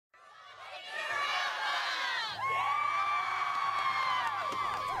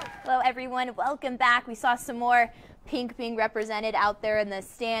Hello, everyone. Welcome back. We saw some more pink being represented out there in the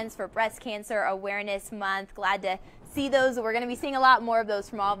stands for Breast Cancer Awareness Month. Glad to see those. We're going to be seeing a lot more of those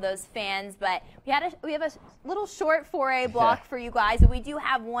from all of those fans, but we have a little short 4A block for you guys, but we do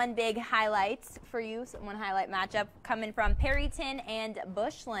have one big highlight for you, one highlight matchup coming from Perryton and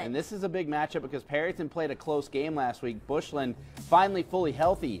Bushland. And this is a big matchup because Perryton played a close game last week. Bushland, finally fully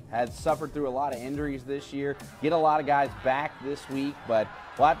healthy, has suffered through a lot of injuries this year. Get a lot of guys back this week, but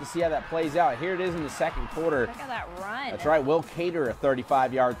we'll have to see how that plays out. Here it is in the second quarter. Look at that run. That's right. Will Cater, a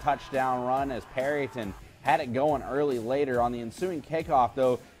 35-yard touchdown run as Perryton had it going early later. On the ensuing kickoff,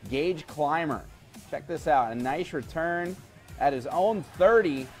 though, Gage Clymer, check this out, a nice return at his own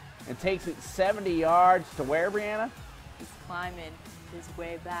 30 and takes it 70 yards to where, Brianna? He's climbing his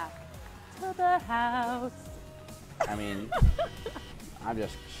way back to the house. I mean, I'm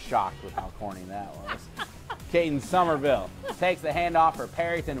just shocked with how corny that was. Caden Somerville takes the handoff for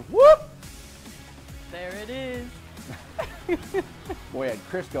Perryton. Whoop! There it is. Boy, had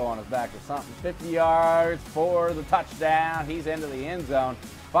Crisco on his back with something. 50 yards for the touchdown. He's into the end zone.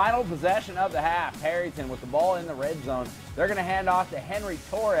 Final possession of the half. Perryton with the ball in the red zone. They're going to hand off to Henry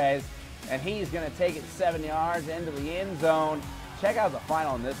Torres, and he's going to take it 7 yards into the end zone. Check out the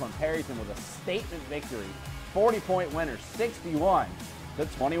final in this one. Perryton with a statement victory. 40-point winner, 61-21.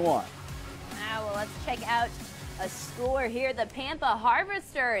 Well, let's check out a score here. The Pampa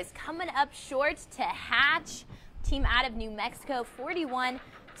Harvesters coming up short to Hatch. Team out of New Mexico,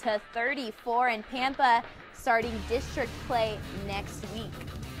 41-34, and Pampa starting district play next week.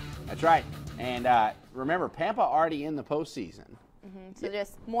 That's right. And remember, Pampa already in the postseason. So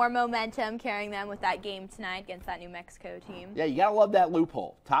just more momentum carrying them with that game tonight against that New Mexico team. Yeah, you got to love that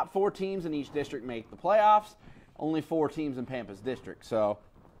loophole. Top 4 teams in each district make the playoffs. Only 4 teams in Pampa's district. So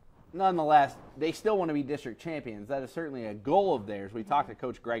nonetheless, they still want to be district champions. That is certainly a goal of theirs. We talked to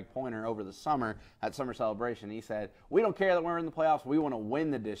Coach Greg Pointer over the summer at Summer Celebration. He said, we don't care that we're in the playoffs. We want to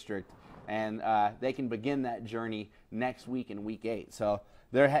win the district. And they can begin that journey next week in Week 8. So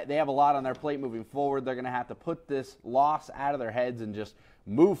they have a lot on their plate moving forward. They're going to have to put this loss out of their heads and just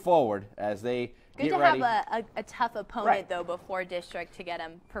move forward as they get ready. Good to have a tough opponent, though, before district to get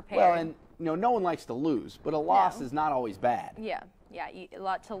them prepared. Well, and no one likes to lose, but a loss is not always bad. Yeah, a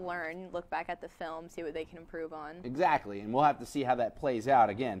lot to learn. Look back at the film, see what they can improve on. Exactly, and we'll have to see how that plays out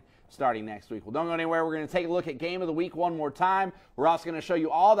again starting next week. Well, don't go anywhere. We're going to take a look at Game of the Week one more time. We're also going to show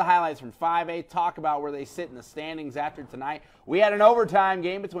you all the highlights from 5A, talk about where they sit in the standings after tonight. We had an overtime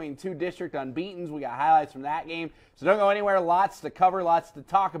game between 2 district unbeatens. We got highlights from that game. So don't go anywhere. Lots to cover, lots to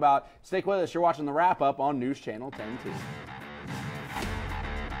talk about. Stick with us. You're watching The Wrap-Up on News Channel 10-2.